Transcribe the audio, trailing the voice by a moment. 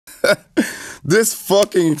This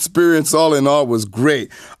fucking experience all in all was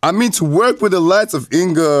great. I mean, to work with the likes of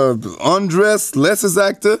Inga Andres, Les's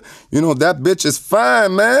actor, that bitch is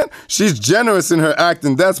fine, man. She's generous in her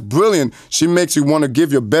acting. That's brilliant. She makes you want to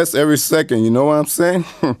give your best every second, you know what I'm saying?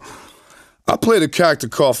 I played a character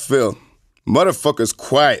called Phil. Motherfucker's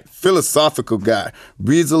quiet, philosophical guy.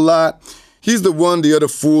 Reads a lot. He's the one the other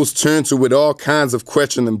fools turn to with all kinds of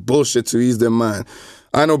questions and bullshit to ease their mind.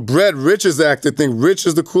 I know Brad Richards' actor think Rich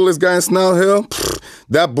is the coolest guy in Snout Hill.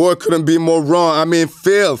 That boy couldn't be more wrong. I mean,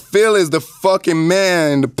 Phil is the fucking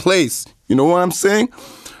man in the place. You know what I'm saying?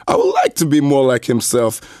 I would like to be more like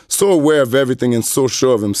himself, so aware of everything and so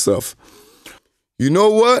sure of himself. You know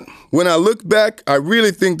what? When I look back, I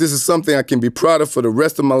really think this is something I can be proud of for the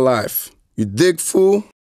rest of my life. You dig, fool?